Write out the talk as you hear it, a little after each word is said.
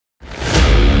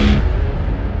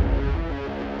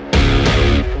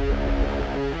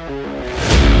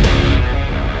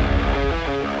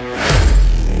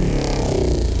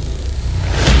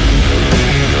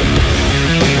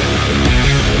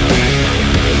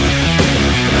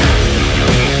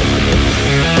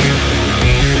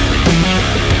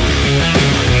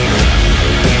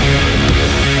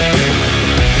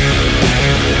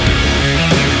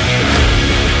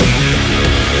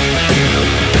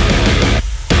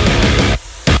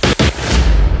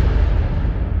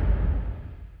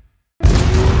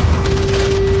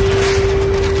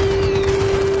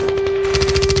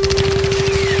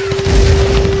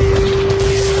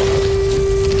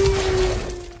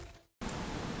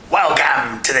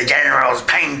to the General's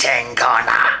Painting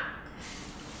Corner.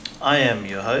 I am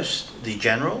your host, the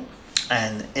General,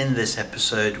 and in this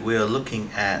episode we are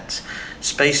looking at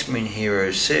Space Marine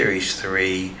Heroes Series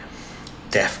 3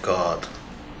 Death Guard.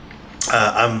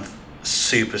 I'm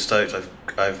super stoked.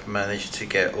 I've managed to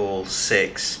get all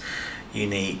 6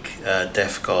 unique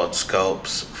Death Guard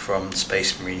sculpts from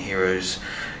Space Marine Heroes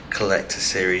Collector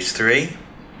Series 3,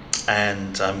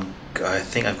 and I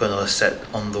think I've got another set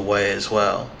on the way as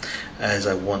well, as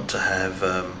I want to have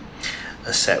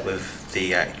a set with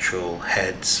the actual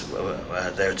heads.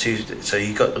 There are 2, so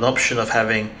you got an option of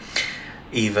having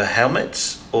either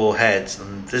helmets or heads,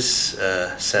 and this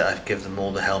set I've given them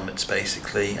all the helmets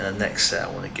basically, and the next set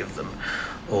I want to give them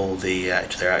all their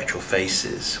actual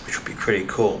faces, which will be pretty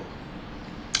cool.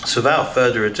 So without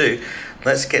further ado,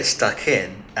 let's get stuck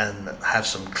in and have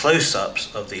some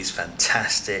close-ups of these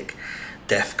fantastic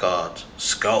Death Guard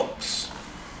sculpts.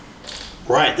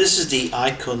 Right, this is the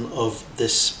Icon of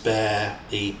Despair,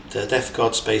 the Death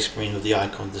Guard Space Marine with the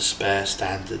Icon of Despair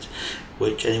standard,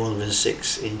 which anyone within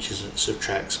 6 inches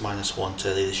subtracts -1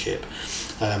 to leadership.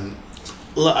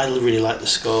 I really like the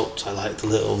sculpt. I like the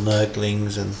little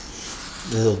nurglings and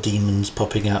little demons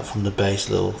popping out from the base,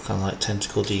 little kind of like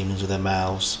tentacle demons with their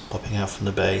mouths popping out from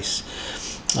the base.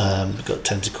 We've got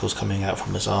tentacles coming out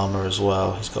from his armor as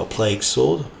well. He's got a plague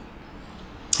sword.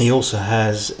 He also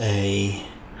has a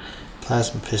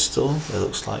plasma pistol, it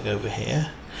looks like over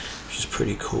here, which is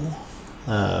pretty cool.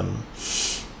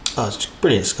 It's a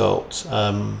brilliant sculpt.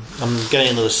 I'm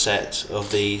getting another set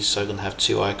of these, so I'm going to have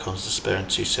 2 Icons to spare in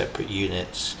 2 separate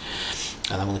units,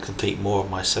 and I'm going to complete more of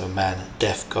my 7-man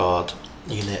Death Guard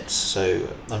units. So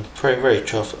I'm very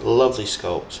chuffed. Lovely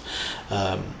sculpt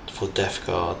for Death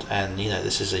Guard, and you know,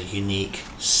 this is a unique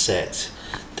set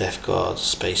Death Guard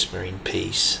Space Marine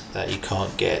piece that you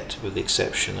can't get, with the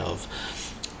exception of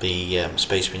the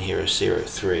Space Marine Heroes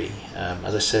 03.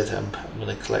 As I said, I'm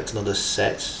going to collect another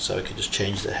set so I can just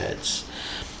change the heads,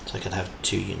 so I can have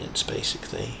 2 units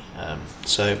basically.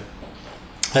 So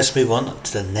let's move on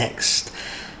to the next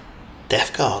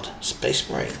Death Guard Space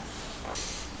Marine.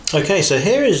 Okay, so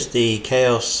here is the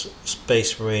Chaos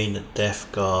Space Marine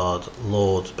Death Guard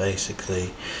Lord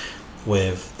basically,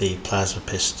 with the plasma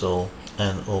pistol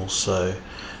and also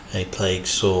a plague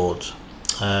sword.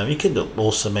 You could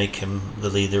also make him the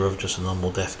leader of just a normal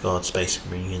Death Guard Space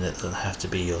Marine unit. Doesn't have to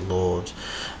be your Lord.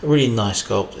 A really nice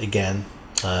sculpt again.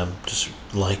 Just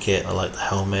like it. I like the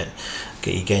helmet.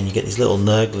 Again, you get these little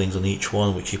nurglings on each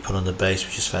one, which you put on the base,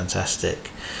 which is fantastic.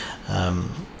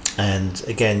 And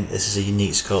again, this is a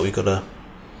unique sculpt. We've got a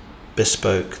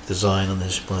bespoke design on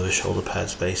this, one of the shoulder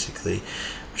pads basically,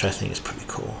 which I think is pretty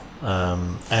cool.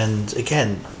 And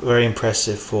again, very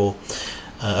impressive for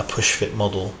a push fit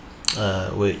model,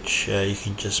 which you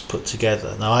can just put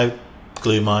together. Now I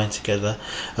glue mine together.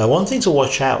 One thing to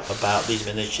watch out about these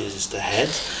miniatures is the head.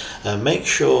 Make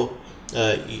sure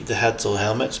the heads or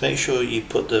helmets, make sure you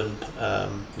put them,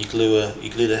 you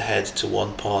glue the head to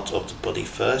one part of the body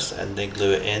first and then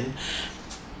glue it in.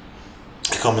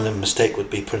 A common mistake would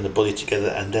be putting the body together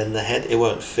and then the head. It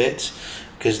won't fit,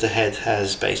 because the head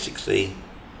has basically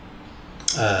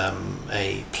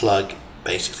a plug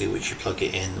basically which you plug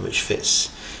it in, which fits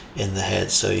in the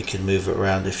head, so you can move it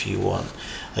around if you want.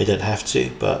 You don't have to,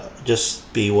 but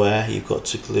just be aware you've got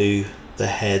to glue the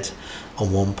head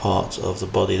on one part of the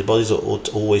body. The bodies are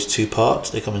always 2 parts.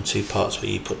 They come in 2 parts where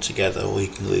you put together or you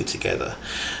can glue together.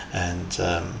 And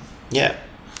yeah,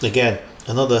 again,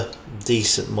 another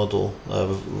decent model. A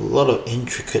lot of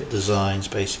intricate designs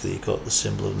basically. You've got the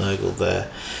symbol of Nurgle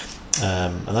there.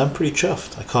 And I'm pretty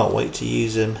chuffed. I can't wait to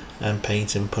use him and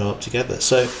paint him, put him up together.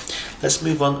 So let's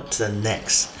move on to the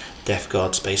next Death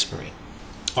Guard Space Marine.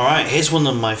 Alright, here's one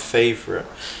of my favourite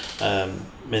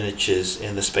miniatures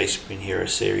in the Space Marine Hero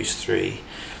Series 3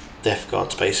 Death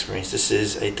Guard Space Marines. This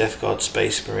is a Death Guard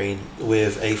Space Marine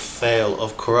with a Fail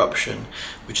of Corruption,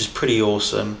 which is pretty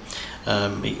awesome.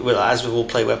 As with all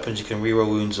plate weapons, you can reroll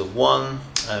wounds of 1.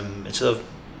 Instead of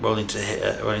rolling to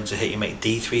hit, you make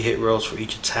D3 hit rolls for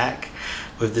each attack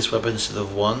with this weapon instead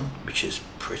of 1, which is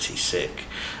pretty sick.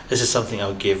 This is something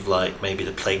I'll give like maybe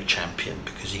the Plague Champion,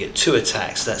 because you get 2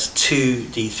 attacks, that's 2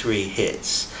 D3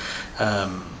 hits.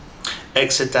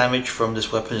 Extra damage from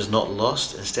this weapon is not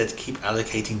lost. Instead, keep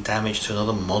allocating damage to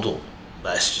another model.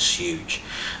 That's just huge.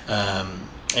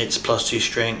 It's +2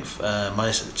 strength,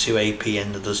 -2 AP,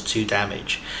 and it does 2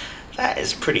 damage. That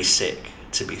is pretty sick,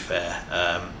 to be fair.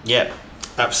 Yep.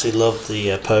 Absolutely love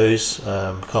the pose.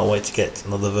 Can't wait to get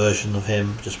another version of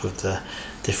him just with the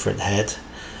different head.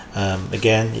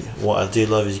 Again, what I do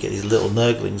love is you get these little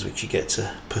nurglings which you get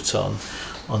to put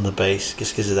on the base.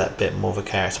 Just gives it that bit more of a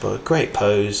character, but a great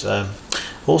pose.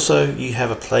 Also, you have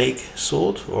a plague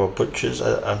sword or a butcher's.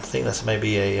 I think that's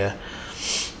maybe it's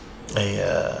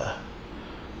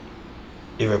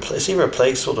either a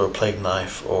plague sword or a plague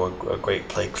knife or a great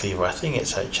plague cleaver. I think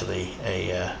it's actually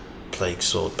a plague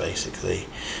sword basically.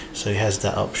 So he has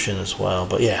that option as well.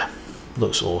 But yeah,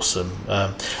 looks awesome.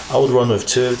 I would run with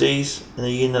 2 of these in a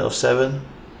unit of 7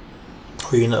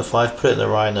 or a unit of 5. Put it in the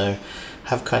rhino.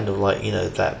 Have kind of like, you know,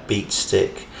 that beat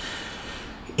stick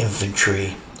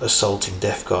infantry assaulting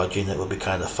Death Guard unit would be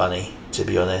kind of funny, to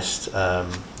be honest.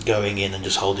 Going in and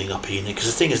just holding up a unit, because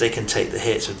the thing is they can take the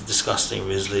hits with the disgusting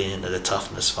resilient and the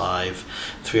toughness 5,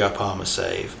 3 up armor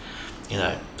save. You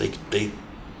know, they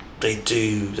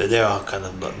are kind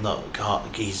of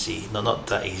not easy, not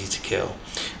that easy to kill.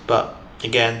 But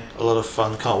again, a lot of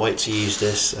fun. Can't wait to use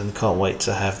this, and can't wait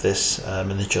to have this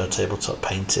miniature tabletop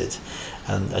painted.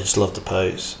 And I just love the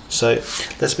pose. So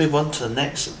let's move on to the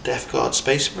next Death Guard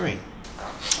Space Marine.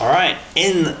 Alright,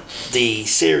 in the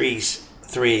Series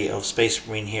 3 of Space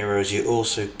Marine Heroes, you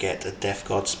also get a Death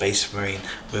Guard Space Marine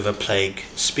with a Plague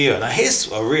Spear. Now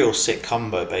here's a real sick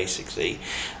combo basically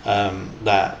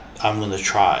that I'm going to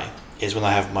try, is when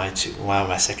I have my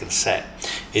second set,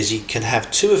 is you can have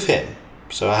 2 of him.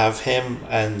 So I have him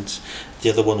and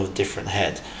the other one with a different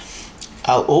head.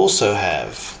 I'll also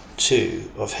have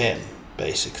 2 of him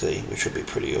basically, which would be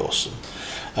pretty awesome.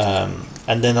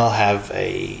 And then I'll have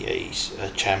a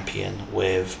champion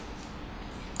with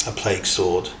a plague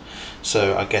sword.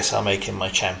 So I guess I'll make him my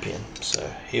champion.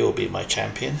 So he will be my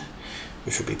champion,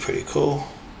 which would be pretty cool.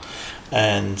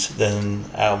 And then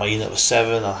out of my unit of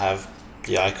 7, I'll have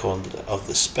the icon of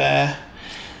despair.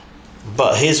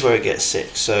 But here's where it gets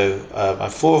sick. So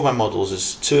 4 of my models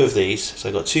is 2 of these. So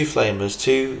I've got 2 flamers,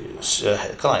 2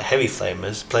 kind of like heavy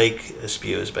flamers, plague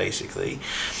spewers basically,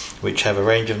 which have a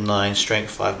range of 9, strength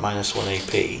 5, -1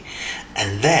 AP.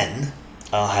 And then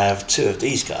I'll have 2 of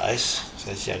these guys.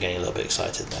 So see, I'm getting a little bit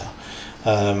excited now.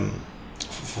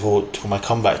 For my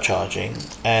combat charging.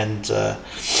 And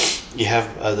you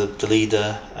have the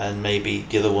leader and maybe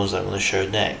the other ones that I'm going to show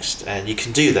next. And you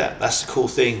can do that. That's the cool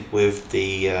thing with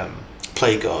the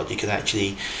Plague Guard. You can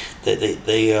actually,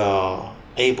 they are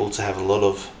able to have a lot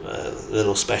of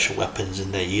little special weapons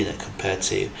in their unit compared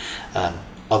to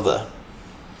other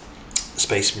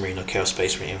Space Marine or Chaos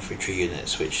Space Marine infantry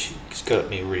units, which has got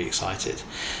me really excited.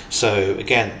 So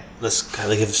again, let's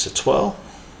kind of give this a twirl.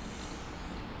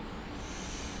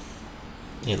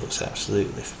 It looks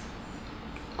absolutely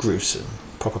gruesome,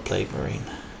 proper Plague Marine.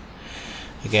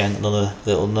 Again, another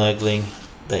little nurgling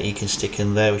that you can stick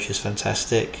in there, which is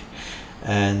fantastic.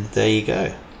 And there you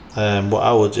go. What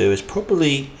I will do is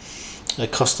probably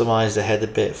customize the head a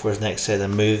bit for his next head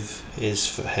and move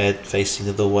his head facing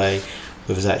the other way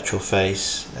with his actual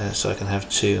face, so I can have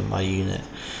 2 in my unit.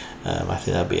 I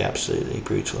think that'd be absolutely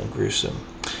brutal and gruesome.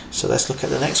 So let's look at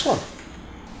the next one.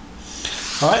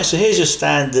 Alright, so here's your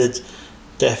standard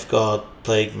Death Guard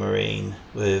Plague Marine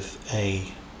with a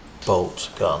bolt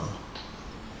gun.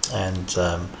 And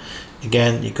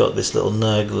again, you've got this little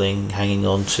nurgling hanging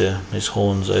on to his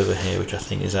horns over here, which I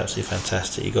think is absolutely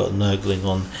fantastic. You've got nurgling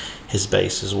on his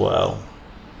base as well.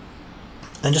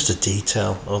 And just a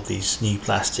detail of these new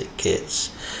plastic kits,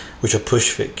 which are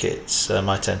push fit kits.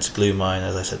 I tend to glue mine,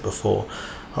 as I said before,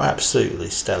 are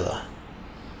absolutely stellar.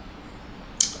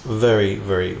 Very,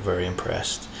 very, very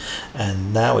impressed.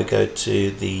 And now we go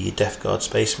to the Death Guard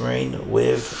Space Marine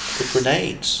with the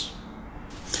grenades.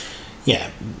 Yeah,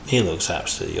 he looks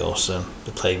absolutely awesome.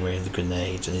 The Plague Marine with the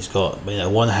grenades, and he's got, you know,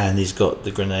 one hand he's got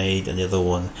the grenade, and the other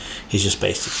one he's just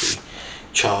basically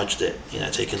charged it, you know,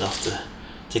 taken off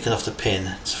the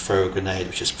pin to throw a grenade,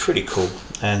 which is pretty cool.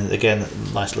 And again,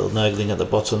 nice little nurgling at the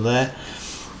bottom there.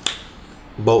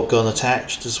 Bolt gun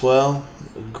attached as well.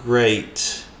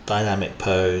 Great dynamic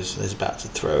pose. He's about to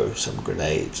throw some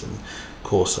grenades and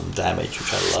cause some damage,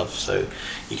 which I love. So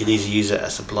you could easily use it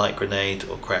as a blight grenade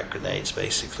or crack grenades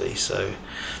basically. So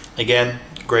again,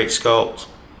 great sculpt,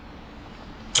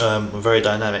 very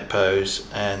dynamic pose,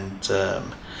 and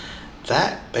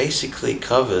that basically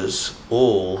covers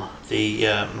all the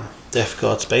Death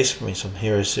Guard Space Marines from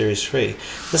Hero Series 3.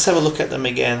 Let's have a look at them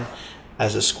again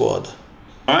as a squad.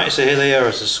 Alright, so here they are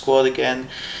as a squad again.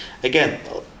 Again,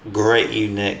 great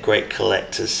unit, great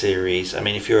collector series. I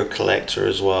mean, if you're a collector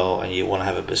as well and you want to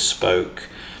have a bespoke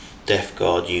Death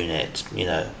Guard unit, you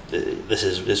know,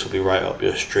 this will be right up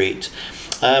your street.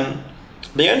 The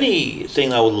only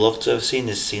thing I would love to have seen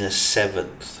is a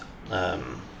 7th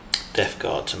Death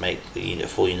Guard to make the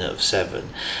full unit of 7.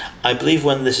 I believe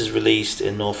when this is released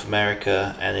in North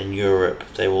America and in Europe,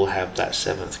 they will have that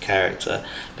 7th character.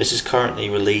 This is currently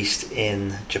released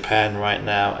in Japan right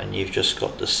now, and you've just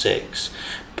got the 6.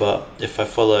 But if I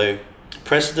follow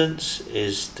precedence,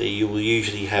 you will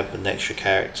usually have an extra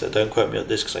character. Don't quote me on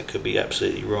this because I could be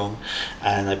absolutely wrong.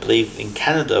 And I believe in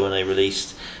Canada, when they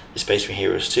released the Space Marine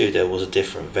Heroes 2, there was a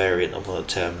different variant of one of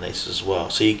the Terminators as well.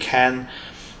 So you can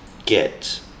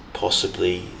get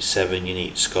possibly 7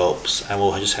 unique sculpts, and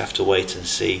we'll just have to wait and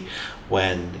see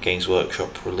when Games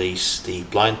Workshop release the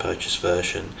blind purchase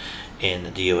version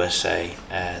in the USA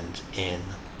and in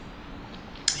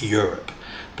Europe.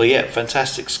 But yeah,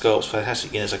 fantastic sculpts,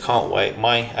 fantastic units. I can't wait.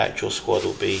 My actual squad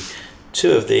will be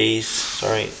 2 of these,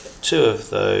 2 of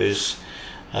those,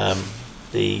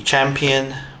 the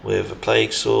champion with a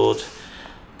plague sword,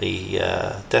 the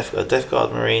Death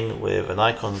Guard Marine with an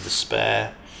Icon of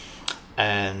Despair,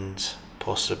 and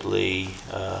possibly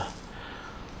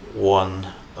one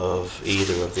of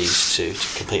either of these 2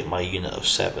 to complete my unit of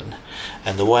 7.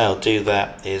 And the way I'll do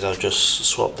that is I'll just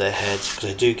swap their heads,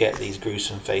 because I do get these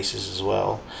gruesome faces as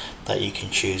well that you can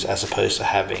choose, as opposed to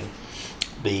having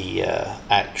the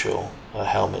actual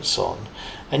helmets on.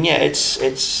 And yeah,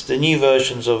 it's the new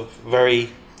versions of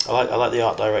very. I like the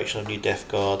art direction of New Death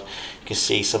Guard. You can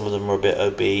see some of them are a bit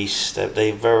obese.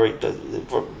 They very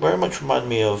much remind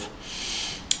me of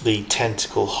the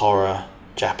tentacle horror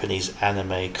Japanese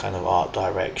anime kind of art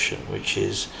direction, which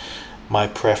is my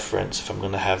preference. If I'm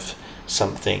going to have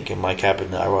something in my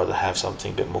cabinet, I'd rather have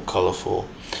something a bit more colourful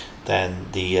than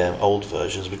the old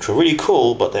versions, which were really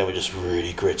cool, but they were just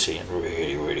really gritty and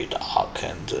really dark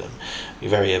and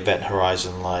very Event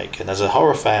Horizon like. And as a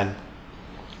horror fan,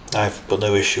 I've got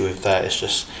no issue with that. It's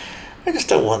just I just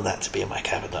don't want that to be in my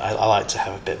cabinet. I like to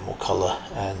have a bit more colour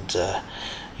and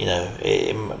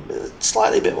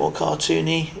slightly a bit more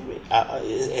cartoony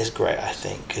is great, I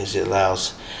think, because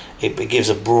it gives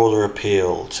a broader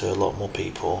appeal to a lot more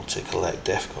people to collect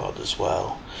Death Guard as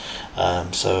well.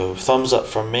 So thumbs up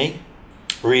from me.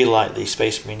 Really like the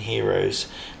Space Marine Heroes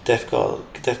Death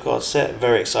Guard set.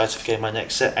 Very excited for getting my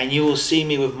next set, and you will see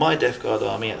me with my Death Guard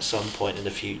army at some point in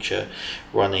the future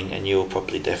running, and you will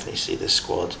probably definitely see this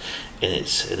squad in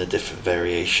a different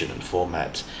variation and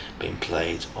format being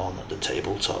played on the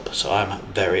tabletop. So I'm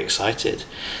very excited.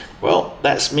 Well,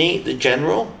 that's me, the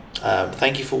General.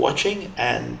 Thank you for watching,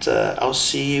 and I'll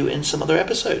see you in some other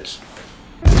episodes.